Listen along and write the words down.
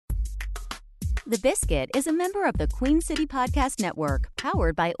The Biscuit is a member of the Queen City Podcast Network,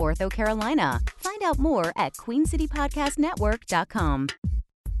 powered by Ortho Carolina. Find out more at queencitypodcastnetwork.com.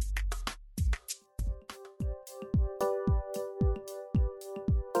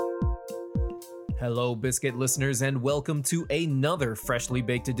 Hello, Biscuit listeners, and welcome to another freshly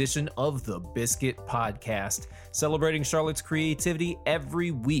baked edition of the Biscuit Podcast, celebrating Charlotte's creativity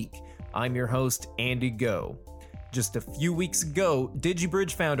every week. I'm your host, Andy Go. Just a few weeks ago,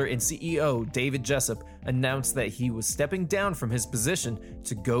 DigiBridge founder and CEO David Jessup announced that he was stepping down from his position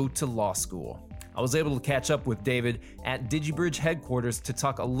to go to law school. I was able to catch up with David at DigiBridge headquarters to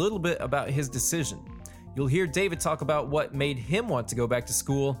talk a little bit about his decision. You'll hear David talk about what made him want to go back to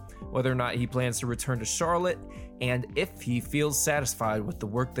school, whether or not he plans to return to Charlotte, and if he feels satisfied with the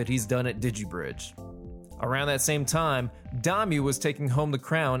work that he's done at DigiBridge. Around that same time, DOMii was taking home the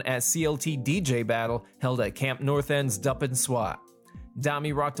crown at CLT DJ Battle held at Camp North End's Duppin SWAT.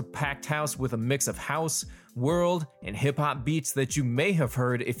 DOMii rocked a packed house with a mix of house, world, and hip-hop beats that you may have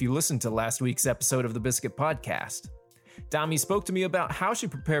heard if you listened to last week's episode of the Biscuit Podcast. DOMii spoke to me about how she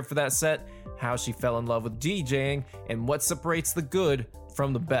prepared for that set, how she fell in love with DJing, and what separates the good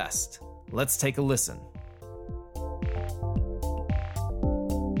from the best. Let's take a listen.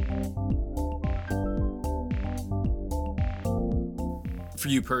 For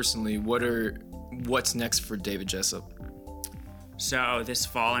you personally, what's next for David Jessup? So this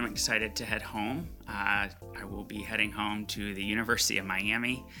fall, I'm excited to head home. I will be heading home to the University of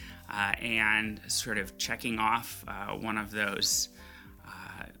Miami and sort of checking off one of those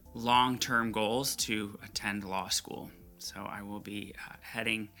long-term goals to attend law school. So I will be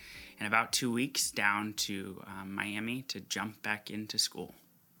heading in about 2 weeks down to Miami to jump back into school.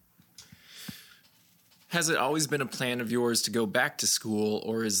 Has it always been a plan of yours to go back to school,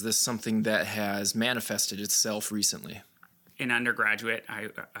 or is this something that has manifested itself recently? In undergraduate, I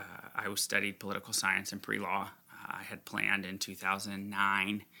studied political science and pre-law. I had planned in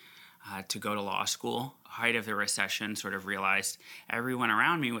 2009 to go to law school. Height of the recession, sort of realized everyone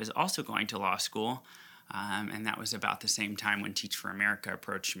around me was also going to law school, and that was about the same time when Teach for America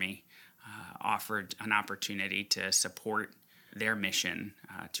approached me, offered an opportunity to support their mission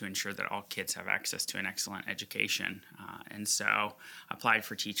to ensure that all kids have access to an excellent education. And so applied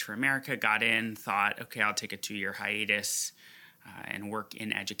for Teach for America, got in, thought, okay, I'll take a 2-year hiatus and work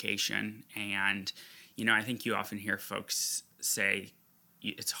in education. And, you know, I think you often hear folks say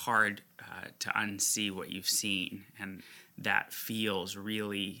it's hard to unsee what you've seen. And that feels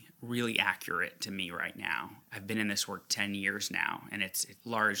really, really accurate to me right now. I've been in this work 10 years now, and it's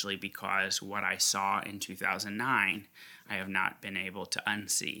largely because what I saw in 2009, I have not been able to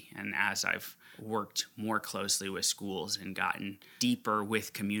unsee. And as I've worked more closely with schools and gotten deeper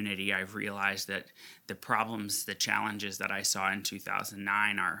with community, I've realized that the problems, the challenges that I saw in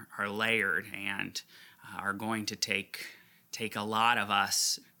 2009 are layered and are going to take a lot of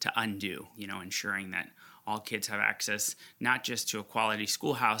us to undo, you know, ensuring that all kids have access not just to a quality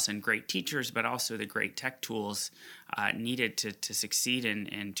schoolhouse and great teachers, but also the great tech tools needed to succeed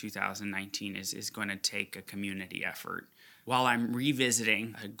in 2019 is going to take a community effort. While I'm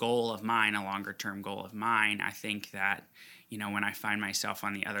revisiting a goal of mine, a longer-term goal of mine, I think that, you know, when I find myself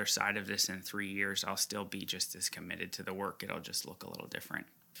on the other side of this in 3 years, I'll still be just as committed to the work. It'll just look a little different.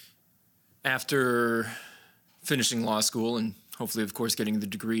 After finishing law school and hopefully, of course, getting the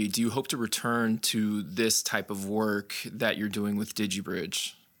degree, do you hope to return to this type of work that you're doing with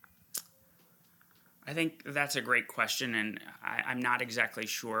DigiBridge? I think that's a great question, and I'm not exactly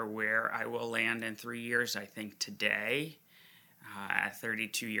sure where I will land in 3 years. I think today, at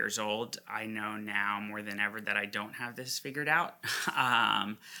 32 years old, I know now more than ever that I don't have this figured out.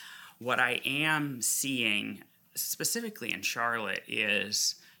 What I am seeing, specifically in Charlotte,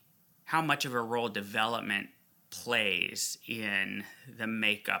 is how much of a role development plays in the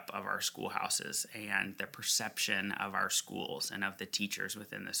makeup of our schoolhouses and the perception of our schools and of the teachers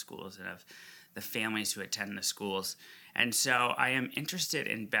within the schools and of the families who attend the schools. And so I am interested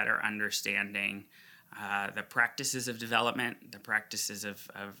in better understanding the practices of development, the practices of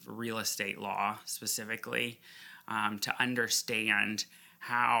real estate law specifically, to understand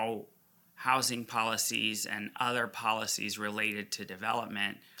how housing policies and other policies related to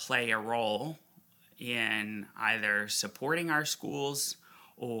development play a role in either supporting our schools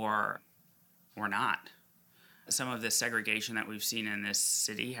or not. Some of the segregation that we've seen in this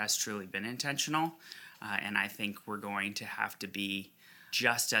city has truly been intentional, and I think we're going to have to be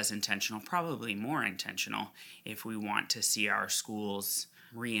just as intentional, probably more intentional, if we want to see our schools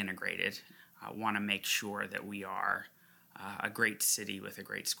reintegrated. Want to make sure that we are a great city with a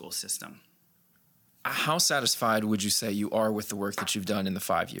great school system. How satisfied would you say you are with the work that you've done in the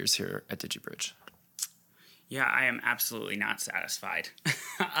 5 years here at DigiBridge? Yeah, I am absolutely not satisfied.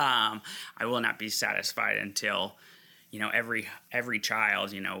 I will not be satisfied until, every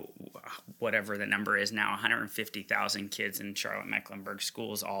child, whatever the number is now, 150,000 kids in Charlotte-Mecklenburg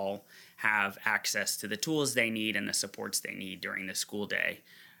schools all have access to the tools they need and the supports they need during the school day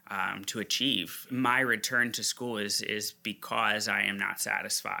to achieve. My return to school is because I am not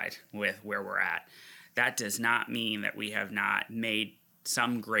satisfied with where we're at. That does not mean that we have not made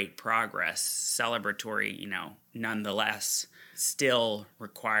some great progress, celebratory, nonetheless, still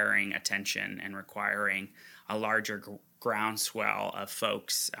requiring attention and requiring a larger groundswell of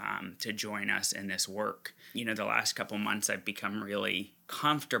folks to join us in this work. The last couple months I've become really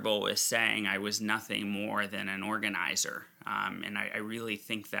comfortable with saying I was nothing more than an organizer. And I really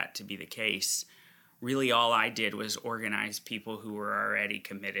think that to be the case. Really all I did was organize people who were already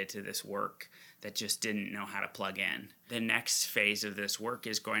committed to this work that just didn't know how to plug in. The next phase of this work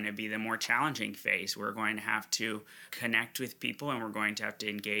is going to be the more challenging phase. We're going to have to connect with people and we're going to have to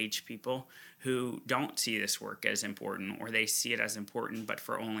engage people who don't see this work as important, or they see it as important but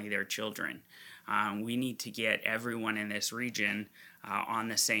for only their children. We need to get everyone in this region on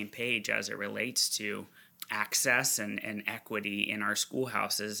the same page as it relates to access and equity in our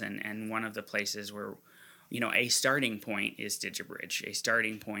schoolhouses, and one of the places where a starting point is DigiBridge. A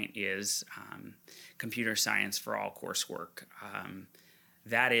starting point is computer science for all coursework.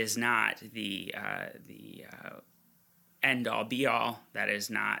 That is not the end-all, be-all. That is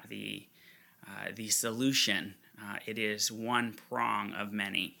not the solution. It is one prong of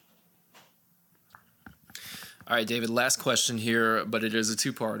many. All right, David, last question here, but it is a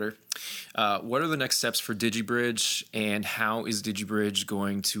two-parter. What are the next steps for DigiBridge, and how is DigiBridge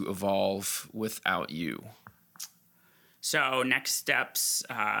going to evolve without you? So next steps,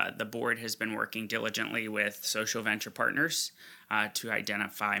 the board has been working diligently with social venture partners to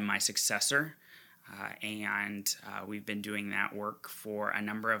identify my successor, and we've been doing that work for a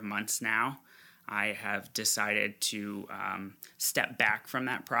number of months now. I have decided to step back from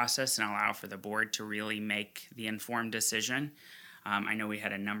that process and allow for the board to really make the informed decision. I know we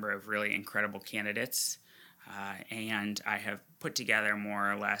had a number of really incredible candidates, and I have put together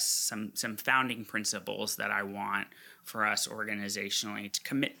more or less some founding principles that I want for us organizationally to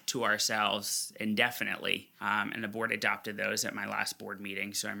commit to ourselves indefinitely. And the board adopted those at my last board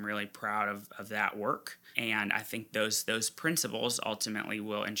meeting, so I'm really proud of that work. And I think those principles ultimately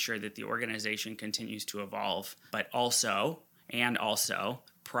will ensure that the organization continues to evolve, but also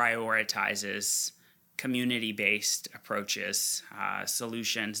prioritizes community-based approaches,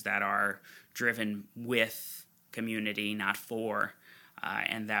 solutions that are driven with community, not for,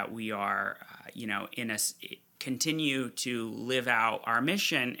 and that we are, continue to live out our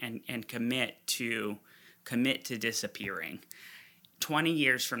mission and commit to disappearing. 20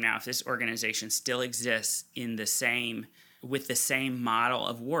 years from now, if this organization still exists with the same model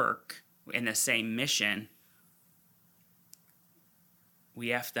of work and the same mission, we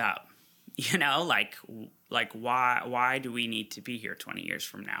effed up. Why do we need to be here 20 years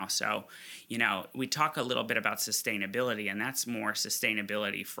from now? So, we talk a little bit about sustainability, and that's more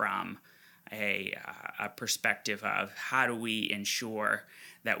sustainability from a perspective of how do we ensure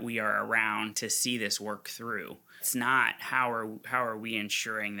that we are around to see this work through. It's not how are we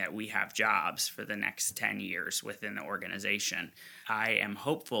ensuring that we have jobs for the next 10 years within the organization. I am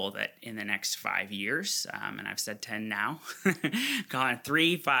hopeful that in the next 5 years, and I've said 10 now, gone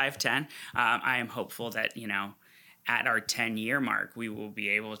 3, 5, 10, I am hopeful that, at our 10-year mark, we will be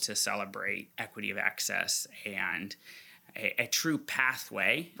able to celebrate equity of access and a true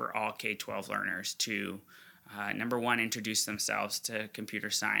pathway for all K-12 learners to, number one, introduce themselves to computer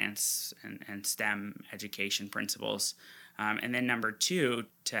science and STEM education principles, and then number two,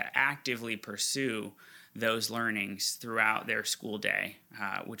 to actively pursue those learnings throughout their school day,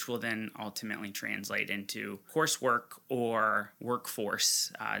 which will then ultimately translate into coursework or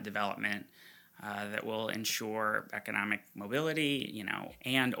workforce development that will ensure economic mobility,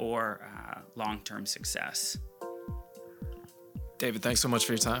 and or long-term success. David, thanks so much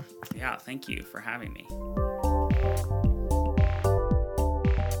for your time. Yeah, thank you for having me.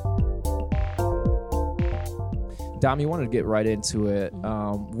 DOMii, wanted to get right into it.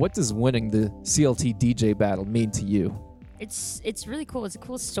 What does winning the CLT DJ battle mean to you? It's really cool. It's a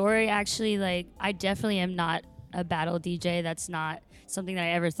cool story, actually. I definitely am not a battle DJ. That's not something that I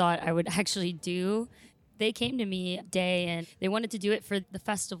ever thought I would actually do. They came to me a day and they wanted to do it for the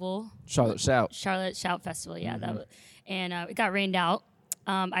festival. Charlotte Shout Festival, yeah. Mm-hmm. It got rained out.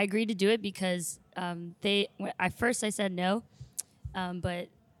 I agreed to do it because I said no, but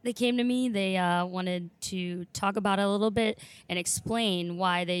They came to me. They wanted to talk about it a little bit and explain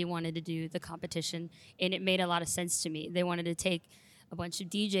why they wanted to do the competition, and it made a lot of sense to me. They wanted to take a bunch of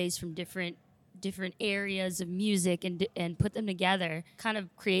DJs from different areas of music and put them together, kind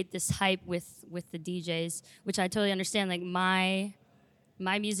of create this hype with the DJs, which I totally understand. Like my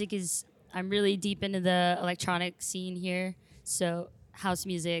music is, I'm really deep into the electronic scene here, so house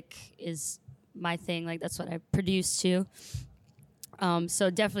music is my thing. Like that's what I produce too. So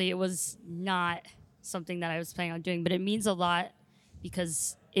definitely it was not something that I was planning on doing, but it means a lot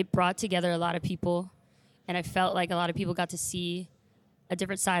because it brought together a lot of people, and I felt like a lot of people got to see a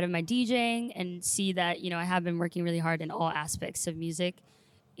different side of my DJing and see that, I have been working really hard in all aspects of music.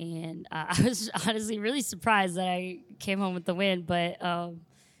 And I was honestly really surprised that I came home with the win, but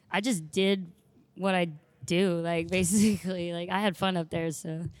I just did what I do, like basically. Like I had fun up there,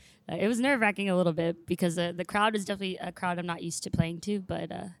 so it was nerve-wracking a little bit because the crowd is definitely a crowd I'm not used to playing to,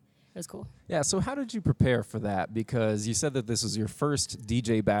 but it was cool. Yeah, so how did you prepare for that? Because you said that this was your first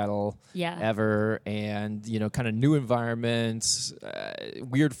DJ battle ever, and, kind of new environment,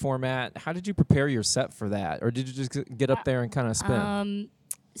 weird format. How did you prepare your set for that? Or did you just get up there and kind of spin?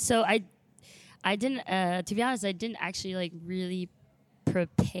 So I didn't, to be honest, I didn't actually like really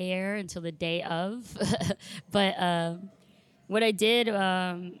prepare until the day of. But what I did,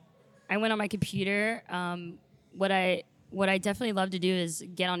 I went on my computer. What I definitely love to do is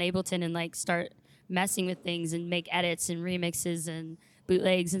get on Ableton and like start messing with things and make edits and remixes and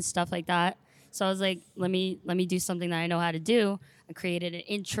bootlegs and stuff like that. So I was like, let me do something that I know how to do. I created an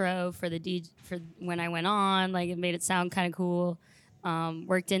intro for for when I went on. Like it made it sound kind of cool.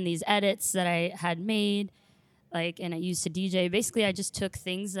 Worked in these edits that I had made, and I used to DJ. Basically, I just took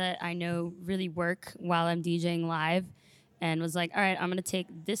things that I know really work while I'm DJing live, and was like, all right, I'm gonna take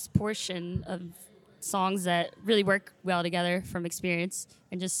this portion of songs that really work well together from experience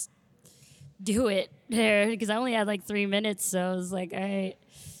and just do it there, because I only had like 3 minutes, so I was like, all right,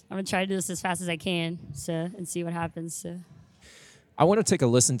 I'm gonna try to do this as fast as I can, and see what happens. So I want to take a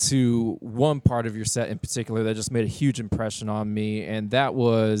listen to one part of your set in particular that just made a huge impression on me, and that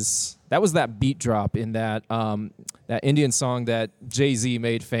was that beat drop in that Indian song that Jay-Z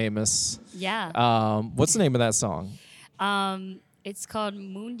made famous. Yeah. What's the name of that song? It's called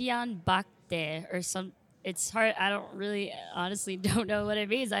Mundian Bakte or some. It's hard. I honestly don't know what it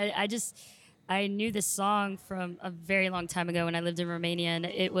means. I knew this song from a very long time ago when I lived in Romania, and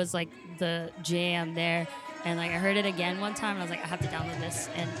it was like the jam there. And like I heard it again one time, and I was like, I have to download this.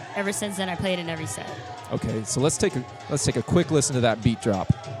 And ever since then, I play it in every set. Okay, so let's take a quick listen to that beat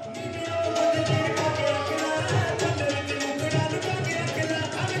drop.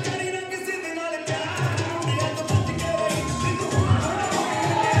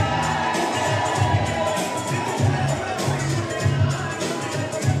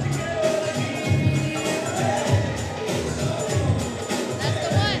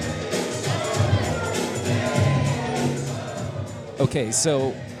 Okay,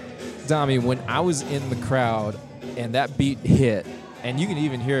 so, DOMii, when I was in the crowd and that beat hit, and you can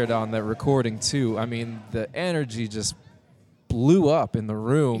even hear it on the recording too, I mean, the energy just blew up in the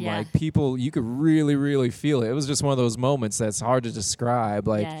room. Yeah. Like, people, you could really, really feel it. It was just one of those moments that's hard to describe.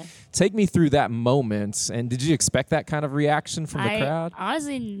 Like, take me through that moment, and did you expect that kind of reaction from the crowd?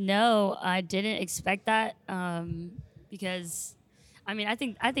 Honestly, no, I didn't expect that, because, I mean, I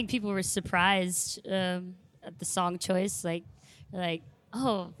think people were surprised at the song choice, like,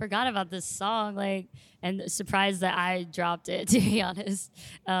 oh, forgot about this song, and surprised that I dropped it, to be honest.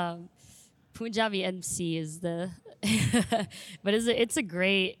 Punjabi MC is the, but it's a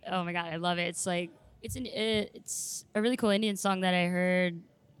great, oh my God, I love it. It's a really cool Indian song that I heard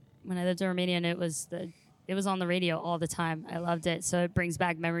when I lived in Romania, and it was on the radio all the time. I loved it, so it brings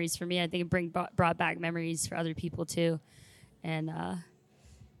back memories for me. I think it brought back memories for other people too, and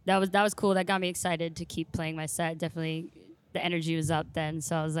that was cool. That got me excited to keep playing my set. Definitely. The energy was up then,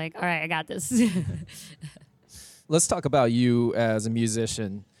 so I was like, all right, I got this. Let's talk about you as a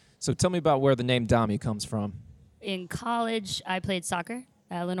musician. So tell me about where the name DOMii comes from. In college, I played soccer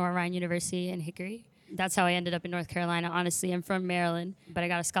at Lenore-Ryan University in Hickory. That's how I ended up in North Carolina. Honestly, I'm from Maryland, but I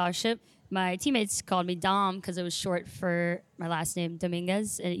got a scholarship. My teammates called me Dom because it was short for my last name,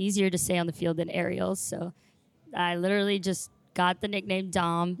 Dominguez, and easier to say on the field than Ariel. So I literally just got the nickname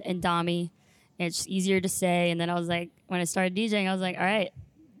Dom and DOMii. It's just easier to say. And then I was like, when I started DJing, I was like, all right,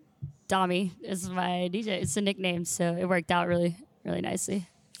 DOMii is my DJ. It's a nickname. So it worked out really, really nicely.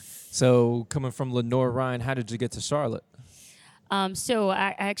 So coming from Lenore-Ryan, how did you get to Charlotte? So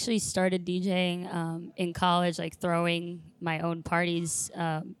I actually started DJing in college, like throwing my own parties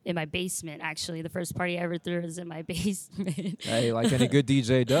in my basement. Actually, the first party I ever threw was in my basement. Hey, like any good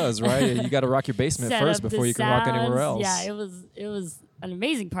DJ does, right? You got to rock your basement Set first up before the you can rock anywhere sounds. else. Yeah, it was an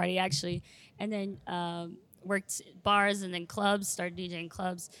amazing party actually, and then worked bars and then clubs. Started DJing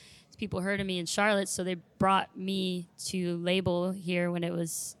clubs. People heard of me in Charlotte, so they brought me to label here when it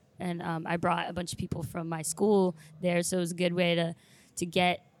was. And I brought a bunch of people from my school there, so it was a good way to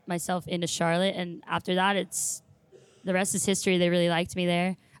get myself into Charlotte. And after that, the rest is history. They really liked me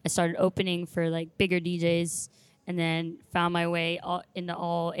there. I started opening for like bigger DJs, and then found my way into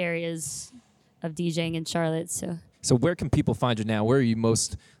all areas of DJing in Charlotte. So where can people find you now? Where are you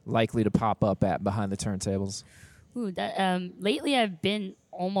most likely to pop up at behind the turntables? Ooh, lately I've been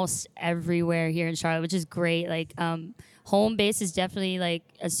almost everywhere here in Charlotte, which is great. Like home base is definitely like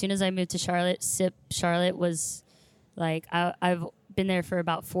as soon as I moved to Charlotte, SIP Charlotte was like I've been there for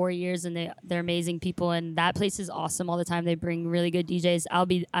about 4 years, and they're amazing people, and that place is awesome all the time. They bring really good DJs.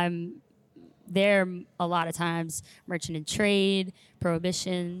 I'm there a lot of times. Merchant and Trade,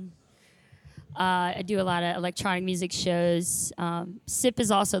 Prohibition. I do a lot of electronic music shows. SIP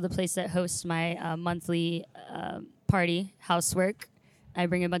is also the place that hosts my monthly party, Housework. I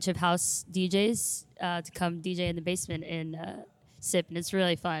bring a bunch of house DJs to come DJ in the basement in SIP, and it's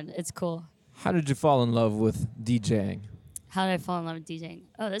really fun. It's cool. How did you fall in love with DJing? How did I fall in love with DJing?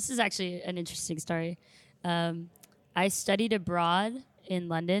 Oh, this is actually an interesting story. I studied abroad in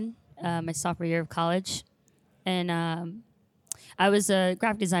London my sophomore year of college, and I was a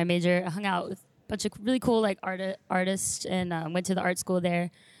graphic design major. I hung out with a bunch of really cool like artists, and went to the art school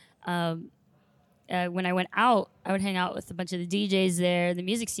there. When I went out, I would hang out with a bunch of the DJs there. The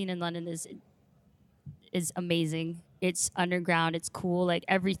music scene in London is amazing. It's underground. It's cool. Like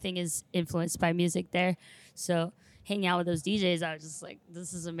everything is influenced by music there. So hanging out with those DJs, I was just like,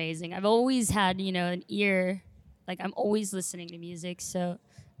 this is amazing. I've always had, an ear. Like I'm always listening to music. So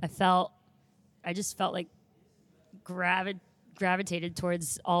I just felt like gravitated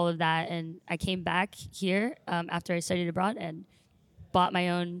towards all of that. And I came back here after I studied abroad and bought my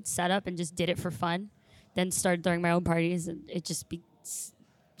own setup and just did it for fun. Then started throwing my own parties, and it just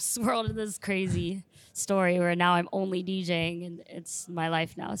swirled into this crazy story where now I'm only DJing, and it's my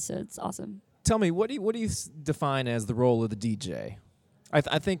life now. So it's awesome. Tell me, what do you define as the role of the DJ?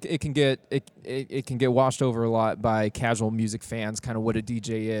 I think it can get washed over a lot by casual music fans, kind of what a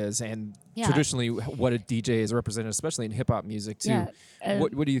DJ is, and traditionally what a DJ is represented, especially in hip hop music too. Yeah.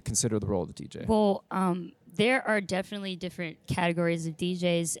 What do you consider the role of the DJ? Well, there are definitely different categories of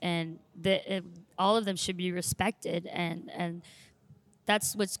DJs, and all of them should be respected. And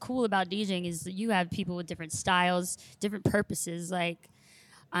that's what's cool about DJing is that you have people with different styles, different purposes. Like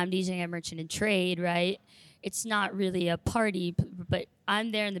I'm DJing at Merchant and Trade, right? It's not really a party, but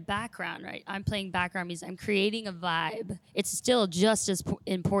I'm there in the background, right? I'm playing background music. I'm creating a vibe. It's still just as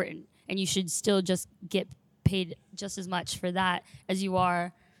important, and you should still just get paid just as much for that as you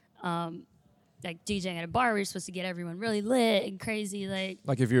are like DJing at a bar where you're supposed to get everyone really lit and crazy.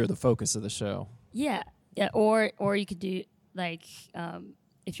 Like if you're the focus of the show. Yeah. Or you could do like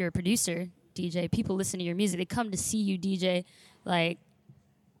if you're a producer, DJ, people listen to your music. They come to see you DJ like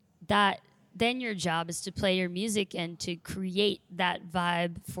that. Then your job is to play your music and to create that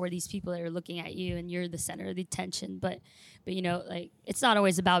vibe for these people that are looking at you, and you're the center of the attention. But like it's not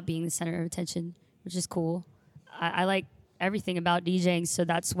always about being the center of attention, which is cool. I like everything about DJing, so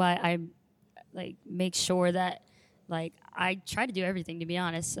that's why I like make sure that like I try to do everything, to be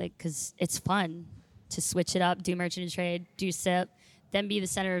honest, like because it's fun to switch it up, do Merchant and Trade, do SIP, then be the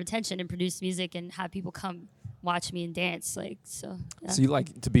center of attention and produce music and have people come watch me and dance. Like so. Yeah. So you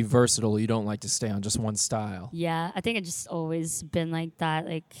like to be versatile. You don't like to stay on just one style. Yeah, I think I've just always been like that.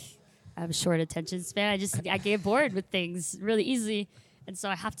 Like I have a short attention span. I get bored with things really easily, and so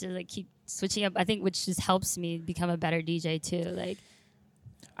I have to like keep switching up. I think which just helps me become a better DJ too. Like.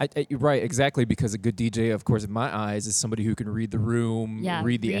 You're right, exactly, because a good DJ, of course, in my eyes, is somebody who can read the room,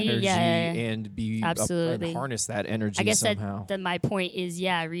 read the energy, and be and harness that energy somehow. I guess that my point is,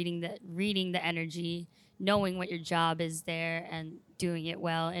 reading the energy, knowing what your job is there, and doing it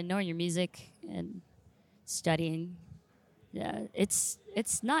well, and knowing your music and studying. Yeah, it's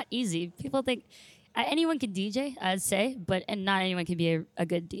not easy. People think anyone can DJ, I'd say, and not anyone can be a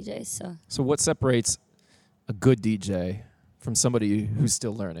good DJ. So what separates a good DJ from somebody who's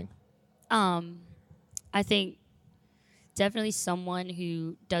still learning? I think definitely someone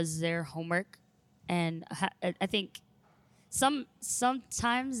who does their homework, and I think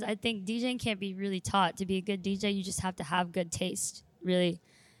sometimes I think DJing can't be really taught. To be a good DJ, you just have to have good taste, really,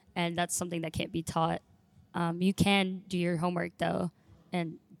 and that's something that can't be taught. You can do your homework though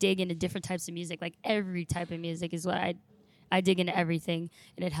and dig into different types of music. Like every type of music is what I dig into everything,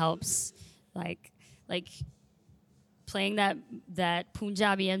 and it helps. Like playing that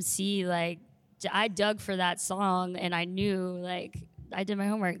Punjabi MC, like I dug for that song, and I knew, like, I did my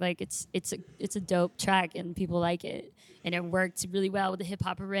homework. Like it's a dope track, and people like it, and it worked really well with the hip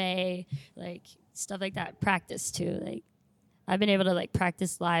hop array, like stuff like that. Practice too, like I've been able to like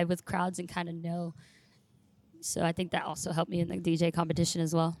practice live with crowds and kind of know. So I think that also helped me in the DJ competition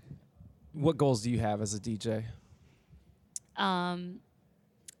as well. What goals do you have as a DJ?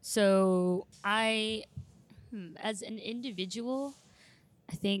 So as an individual,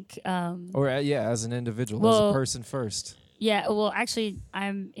 I think. As an individual, as a person first. Yeah, well, actually,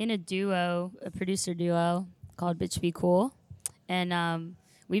 I'm in a producer duo called Bitch Be Cool, and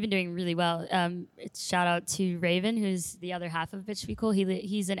we've been doing really well. It's shout out to Raven, who's the other half of Bitch Be Cool.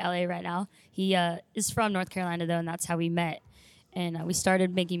 He's in LA right now. He is from North Carolina though, and that's how we met. And we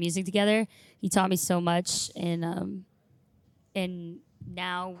started making music together. He taught me so much, and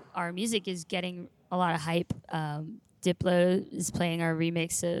now our music is getting a lot of hype. Diplo is playing our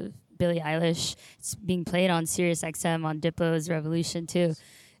remix of Billie Eilish. It's being played on Sirius XM on Diplo's Revolution too,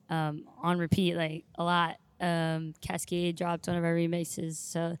 on repeat, like a lot. Cascade dropped one of our remixes,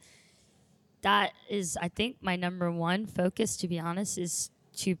 so that is, I think, my number one focus, to be honest, is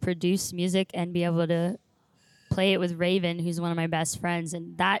to produce music and be able to play it with Raven, who's one of my best friends,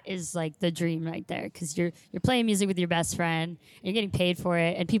 and that is like the dream right there, because you're playing music with your best friend, and you're getting paid for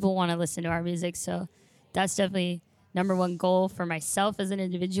it, and people want to listen to our music. So that's definitely number one goal for myself as an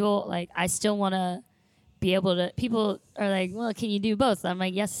individual. Like, I still want to be able to, people are like, well, can you do both? I'm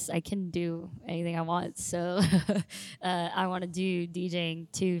like, yes, I can do anything I want. So I want to do DJing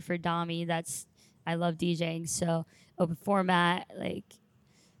too for DOMii. I love DJing, so open format, like,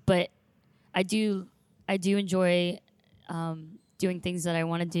 but I do enjoy doing things that I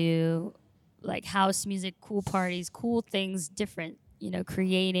want to do, like house music, cool parties, cool things, different,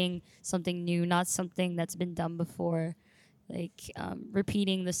 creating something new, not something that's been done before, like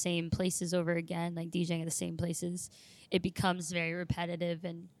repeating the same places over again, like DJing at the same places. It becomes very repetitive,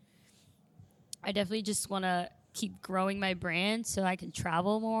 and I definitely just want to keep growing my brand so I can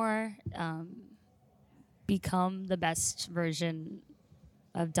travel more, become the best version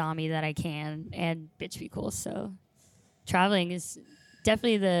of DOMii that I can, and Bitch Be Cool. So traveling is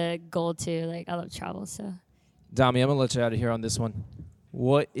definitely the goal too. Like, I love travel. So DOMii, I'm gonna let you out of here on this one.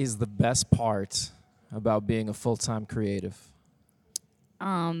 What is the best part about being a full-time creative?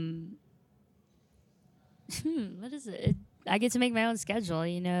 What is it? I get to make my own schedule.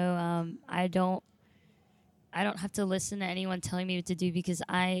 I don't have to listen to anyone telling me what to do, because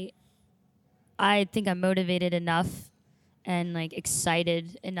I think I'm motivated enough and like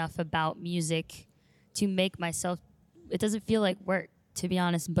excited enough about music to make myself. It doesn't feel like work, to be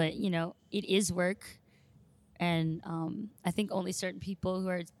honest, but it is work, and I think only certain people who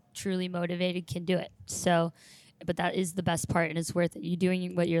are truly motivated can do it. So, but that is the best part, and it's worth it. You're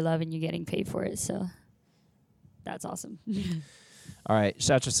doing what you love, and you're getting paid for it. So that's awesome. All right,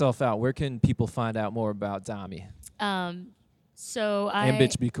 shout yourself out. Where can people find out more about DOMii? And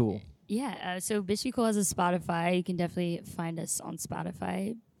Bitch Be Cool. Yeah, so Bitch Be Cool has a Spotify. You can definitely find us on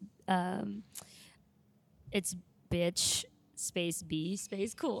Spotify. It's Bitch space B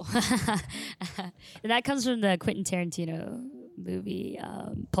space Cool. And that comes from the Quentin Tarantino movie,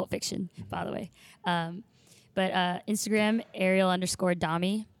 Pulp Fiction, by the way. But Instagram,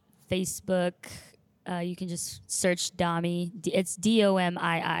 Ariel_DOMii. Facebook, you can just search DOMii. It's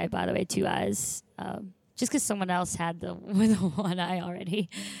DOMii, by the way, 2 I's. Just because someone else had the with 1 eye already.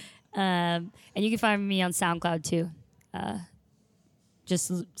 And you can find me on SoundCloud too.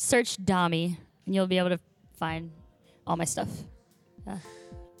 Just search DOMii, and you'll be able to find all my stuff.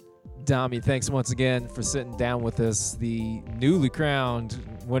 DOMii, thanks once again for sitting down with us, the newly crowned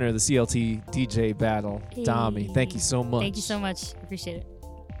winner of the CLT DJ battle. Hey. DOMii, thank you so much. Thank you so much. Appreciate it.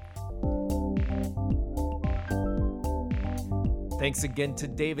 Thanks again to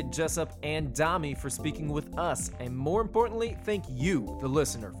David, Jessup, and DOMii for speaking with us. And more importantly, thank you, the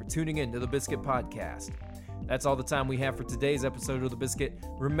listener, for tuning in to the Biscuit Podcast. That's all the time we have for today's episode of The Biscuit.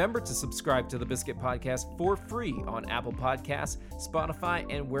 Remember to subscribe to The Biscuit Podcast for free on Apple Podcasts, Spotify,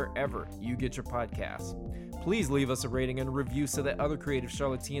 and wherever you get your podcasts. Please leave us a rating and a review so that other creative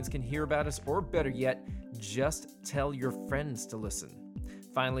Charlotteans can hear about us, or better yet, just tell your friends to listen.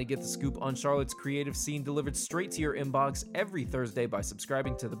 Finally, get the scoop on Charlotte's creative scene delivered straight to your inbox every Thursday by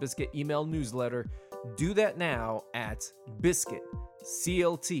subscribing to the Biscuit email newsletter. Do that now at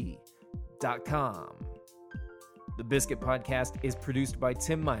biscuitclt.com. The Biscuit Podcast is produced by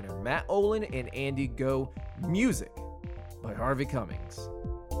Tim Miner, Matt Olin, and Andy Go. Music by Harvey Cummings.